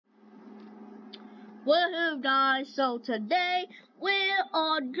Woohoo guys, so today we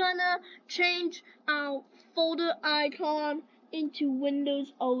are gonna change our folder icon into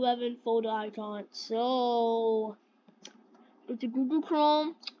Windows 11 folder icon. So go to Google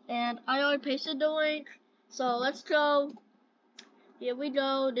Chrome and I already pasted the link. So let's go. Here we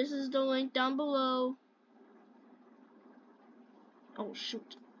go. This is the link down below. Oh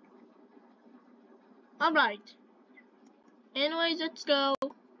shoot. Alright. Anyways, let's go.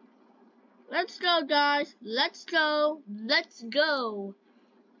 Let's go guys. Let's go. Let's go.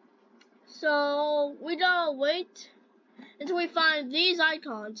 So we gotta wait until we find these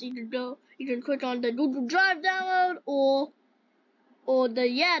icons. You can click on the Google Drive download or the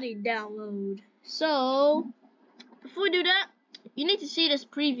Yeti download. So before we do that, you need to see this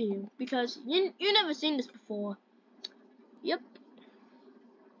preview because you never seen this before. Yep.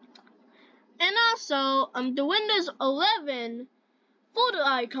 And also the Windows 11 folder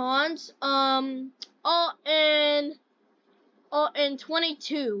icons are in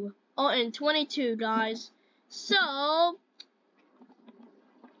 22. Are in 22 guys. So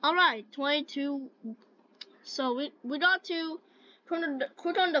alright, 22. So we got to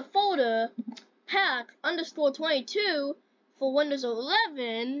click on the folder pack underscore 22 for Windows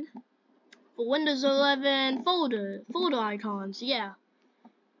 11 folder icons. Yeah,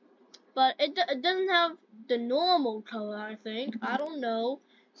 but it doesn't have the normal color. I think, I don't know.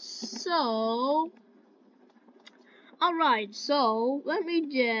 So alright, so let me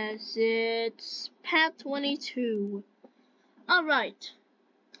guess. It's pack 22. Alright.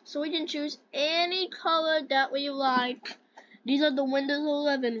 So we can choose any color that we like. These are the Windows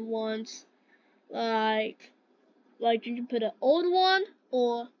 11 ones. Like you can put an old one,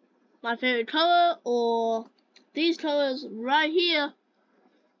 or my favorite color, or these colors right here.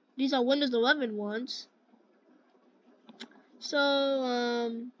 These are Windows 11 ones. So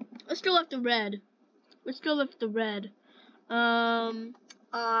let's go with the red. Let's go with the red.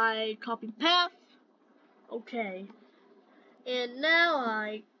 I copy path. Okay. And now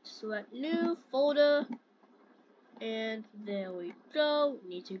I select new folder. And there we go. We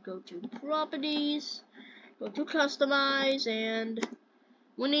need to go to properties, go to customize, and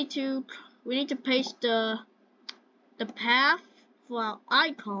we need to paste the path for our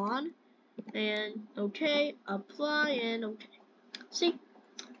icon. And okay, apply, and okay. See,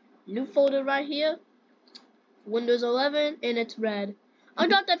 new folder right here, Windows 11, and it's red. I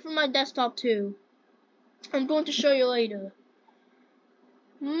got that from my desktop too. I'm going to show you later.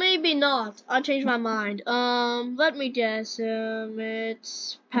 Maybe not. I'll change my mind. Let me guess.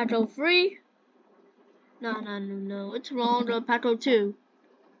 It's Paco 3. No. It's wrong. Paco 2.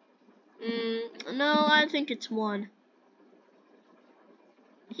 No, I think it's 1.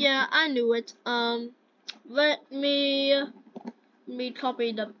 Yeah, I knew it. Let me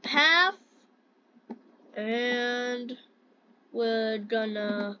copy the path, and we're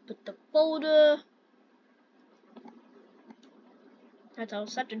gonna put the folder. That's our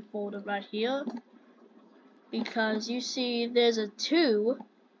second folder right here. Because you see there's a 2,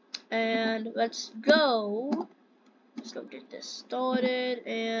 and let's go get this started.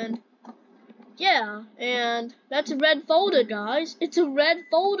 And yeah, and that's a red folder guys, it's a red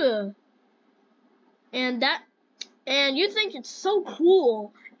folder. And you think it's so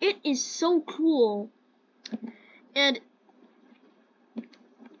cool. It is so cool. And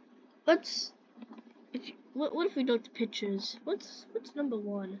what if we go to pictures? What's number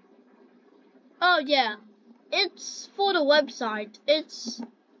 1? Oh yeah, it's for the website. It's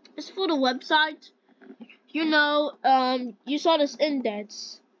for the website. You know, you saw this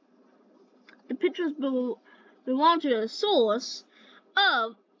index. The pictures belong to the source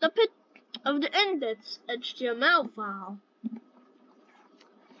of the index HTML file.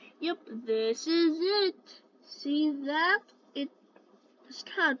 Yep, this is it. See that? It's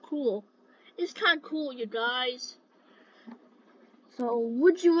kind of cool. It's kind of cool, you guys. So,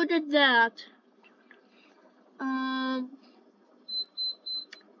 would you look at that?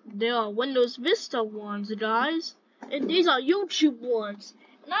 There are Windows Vista ones, guys, and these are YouTube ones,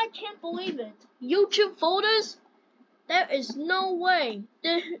 and I can't believe it. YouTube folders? There is no way.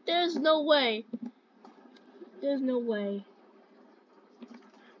 There's no way. There's no way.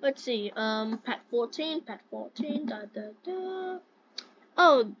 Let's see. Pack 14.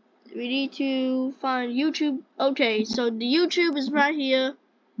 Oh, we need to find YouTube. Okay, so the YouTube is right here.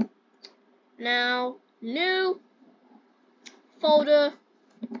 Now, new folder.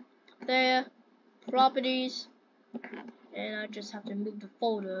 There, properties, and I just have to move the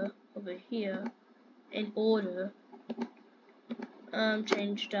folder over here in order.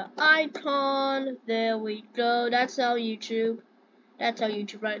 Change the icon. There we go. That's our YouTube. That's our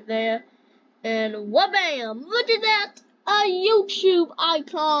YouTube right there. And wha-bam! Look at that! A YouTube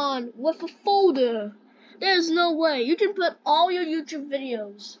icon with a folder. There's no way. You can put all your YouTube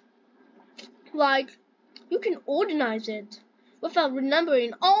videos. Like, you can organize it without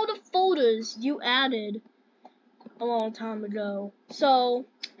remembering all the folders you added a long time ago. So,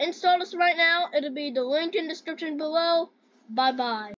 install this right now. It'll be the link in the description below. Bye-bye.